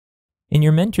In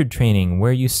your mentored training,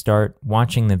 where you start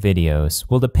watching the videos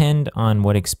will depend on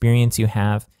what experience you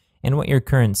have and what your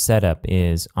current setup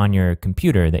is on your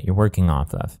computer that you're working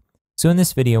off of. So in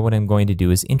this video, what I'm going to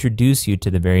do is introduce you to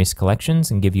the various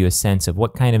collections and give you a sense of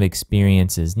what kind of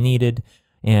experience is needed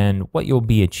and what you'll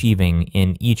be achieving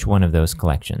in each one of those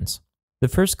collections. The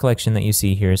first collection that you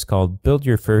see here is called Build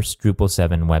Your First Drupal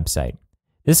 7 Website.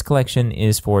 This collection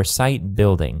is for site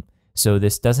building, so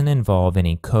this doesn't involve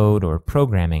any code or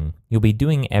programming. You'll be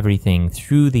doing everything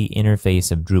through the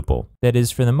interface of Drupal. That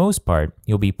is, for the most part,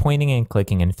 you'll be pointing and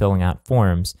clicking and filling out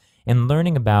forms and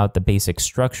learning about the basic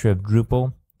structure of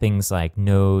Drupal, things like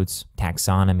nodes,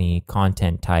 taxonomy,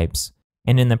 content types.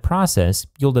 And in the process,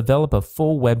 you'll develop a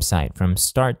full website from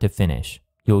start to finish.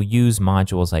 You'll use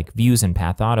modules like views and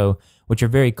path auto, which are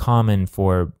very common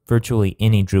for virtually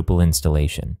any Drupal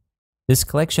installation. This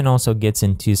collection also gets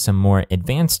into some more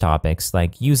advanced topics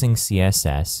like using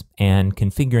CSS and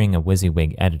configuring a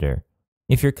WYSIWYG editor.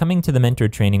 If you're coming to the mentor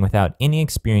training without any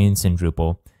experience in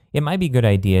Drupal, it might be a good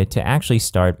idea to actually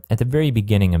start at the very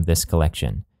beginning of this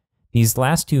collection. These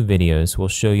last two videos will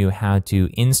show you how to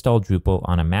install Drupal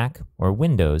on a Mac or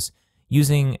Windows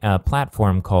using a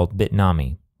platform called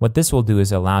Bitnami. What this will do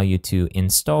is allow you to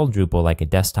install Drupal like a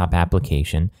desktop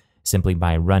application simply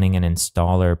by running an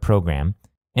installer program,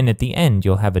 and at the end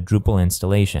you'll have a Drupal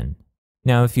installation.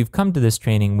 Now, if you've come to this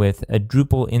training with a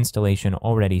Drupal installation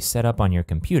already set up on your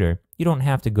computer, you don't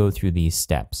have to go through these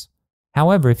steps.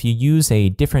 However, if you use a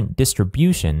different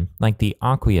distribution like the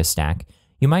Acquia stack,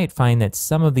 you might find that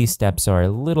some of these steps are a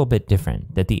little bit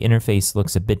different, that the interface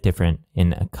looks a bit different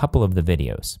in a couple of the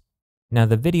videos. Now,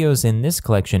 the videos in this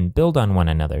collection build on one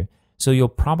another, so you'll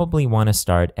probably want to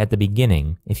start at the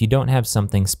beginning if you don't have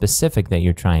something specific that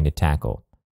you're trying to tackle.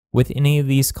 With any of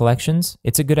these collections,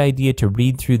 it's a good idea to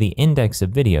read through the index of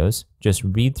videos, just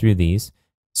read through these,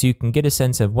 so you can get a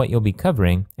sense of what you'll be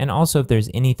covering, and also if there's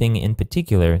anything in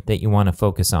particular that you want to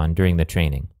focus on during the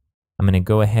training. I'm going to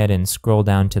go ahead and scroll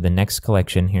down to the next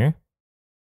collection here.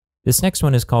 This next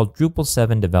one is called Drupal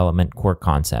 7 Development Core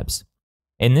Concepts.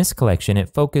 In this collection,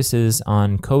 it focuses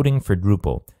on coding for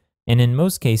Drupal, and in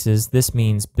most cases, this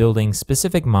means building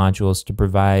specific modules to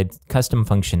provide custom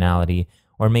functionality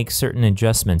or make certain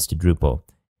adjustments to Drupal.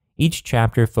 Each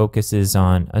chapter focuses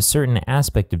on a certain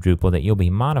aspect of Drupal that you'll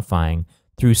be modifying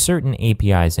through certain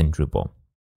APIs in Drupal.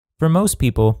 For most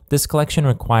people, this collection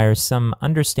requires some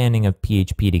understanding of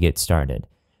PHP to get started.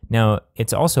 Now,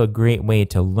 it's also a great way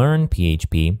to learn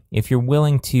PHP if you're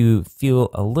willing to feel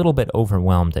a little bit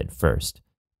overwhelmed at first.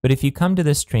 But if you come to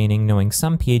this training knowing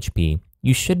some PHP,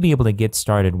 you should be able to get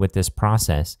started with this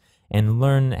process and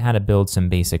learn how to build some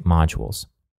basic modules.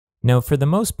 Now, for the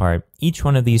most part, each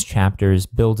one of these chapters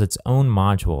builds its own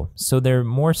module, so they're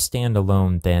more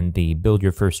standalone than the Build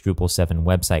Your First Drupal 7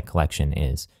 Website collection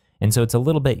is, and so it's a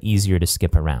little bit easier to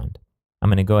skip around. I'm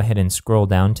going to go ahead and scroll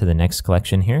down to the next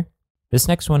collection here. This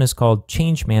next one is called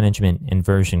Change Management and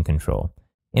Version Control.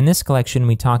 In this collection,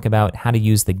 we talk about how to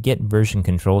use the Git version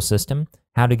control system,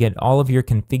 how to get all of your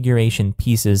configuration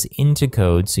pieces into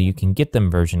code so you can get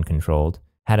them version controlled,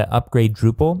 how to upgrade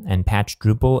Drupal and patch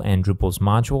Drupal and Drupal's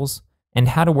modules, and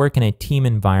how to work in a team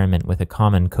environment with a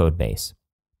common code base.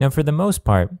 Now, for the most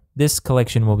part, this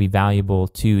collection will be valuable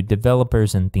to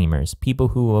developers and themers, people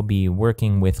who will be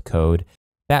working with code.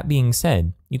 That being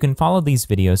said, you can follow these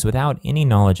videos without any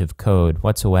knowledge of code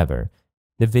whatsoever.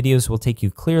 The videos will take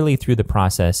you clearly through the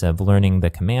process of learning the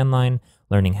command line,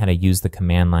 learning how to use the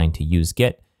command line to use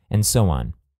Git, and so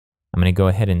on. I'm going to go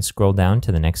ahead and scroll down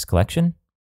to the next collection.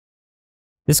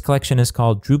 This collection is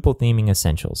called Drupal Theming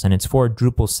Essentials, and it's for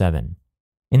Drupal 7.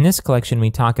 In this collection, we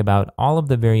talk about all of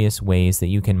the various ways that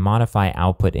you can modify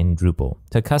output in Drupal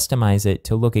to customize it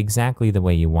to look exactly the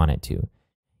way you want it to.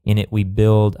 In it, we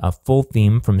build a full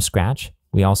theme from scratch.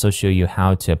 We also show you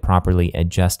how to properly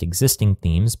adjust existing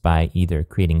themes by either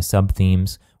creating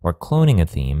sub-themes or cloning a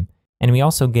theme. And we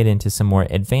also get into some more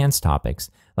advanced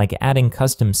topics, like adding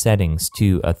custom settings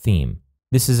to a theme.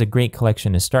 This is a great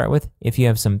collection to start with if you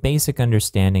have some basic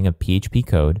understanding of PHP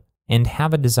code and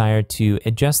have a desire to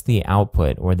adjust the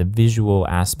output or the visual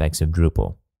aspects of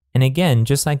Drupal. And again,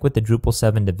 just like with the Drupal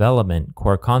 7 Development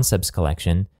Core Concepts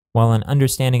collection, while an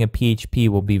understanding of PHP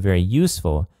will be very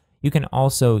useful, you can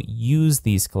also use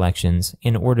these collections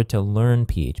in order to learn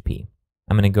PHP.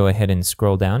 I'm going to go ahead and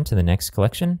scroll down to the next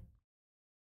collection.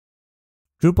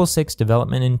 Drupal 6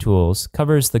 Development and Tools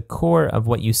covers the core of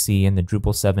what you see in the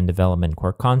Drupal 7 Development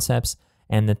Core Concepts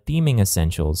and the Theming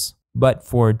Essentials, but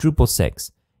for Drupal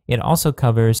 6, it also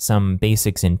covers some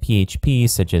basics in PHP,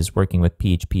 such as working with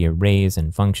PHP arrays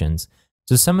and functions,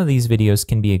 So some of these videos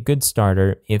can be a good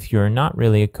starter if you're not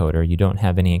really a coder, you don't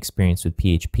have any experience with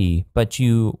PHP, but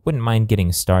you wouldn't mind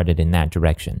getting started in that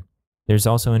direction. There's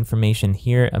also information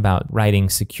here about writing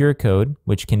secure code,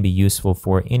 which can be useful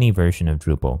for any version of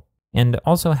Drupal, and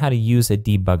also how to use a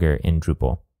debugger in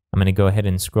Drupal. I'm going to go ahead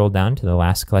and scroll down to the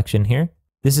last collection here.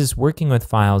 This is working with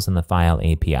files in the File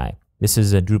API. This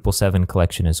is a Drupal 7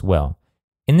 collection as well.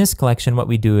 In this collection, what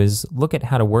we do is look at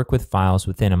how to work with files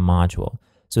within a module.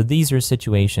 So these are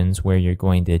situations where you're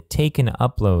going to take an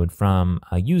upload from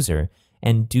a user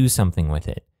and do something with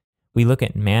it. We look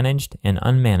at managed and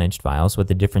unmanaged files, what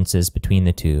the difference is between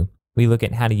the two. We look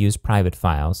at how to use private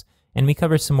files, and we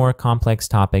cover some more complex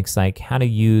topics like how to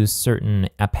use certain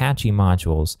Apache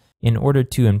modules in order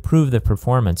to improve the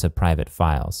performance of private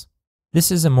files.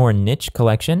 This is a more niche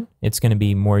collection. It's going to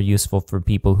be more useful for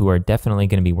people who are definitely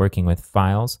going to be working with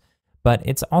files, but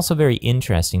it's also very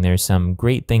interesting. There's some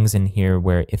great things in here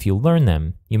where if you learn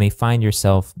them, you may find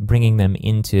yourself bringing them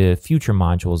into future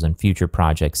modules and future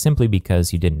projects simply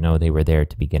because you didn't know they were there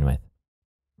to begin with.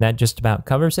 That just about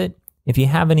covers it. If you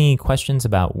have any questions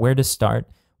about where to start,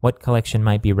 what collection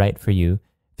might be right for you,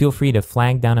 feel free to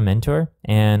flag down a mentor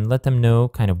and let them know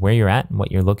kind of where you're at and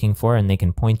what you're looking for, and they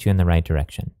can point you in the right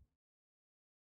direction.